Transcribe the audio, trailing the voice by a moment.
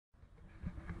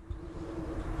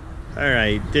All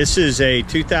right, this is a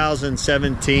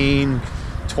 2017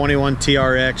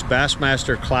 21TRX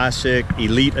Bassmaster Classic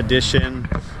Elite Edition.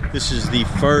 This is the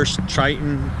first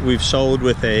Triton we've sold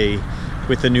with the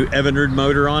new Evinrude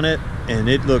motor on it, and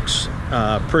it looks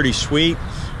pretty sweet.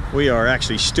 We are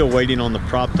actually still waiting on the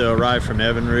prop to arrive from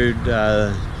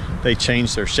Evinrude. They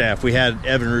changed their shaft. We had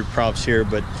Evinrude props here,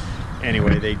 but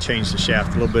anyway, they changed the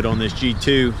shaft a little bit on this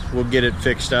G2. We'll get it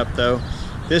fixed up though.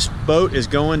 This boat is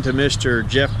going to Mr.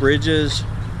 Jeff Bridges,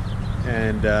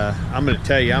 and I'm going to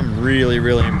tell you, I'm really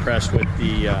impressed with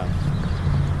the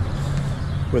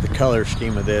color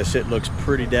scheme of this. It looks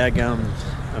pretty daggum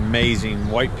amazing.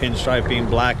 White pinstriping,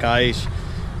 black ice,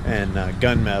 and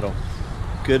gunmetal.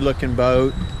 Good looking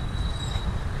boat.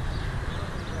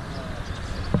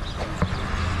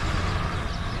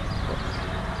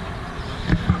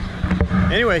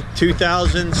 Anyway,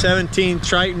 2017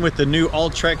 Triton with the new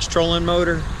Ultrex trolling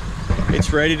motor.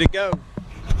 It's ready to go.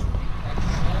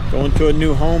 Going to a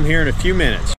new home here in a few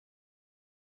minutes.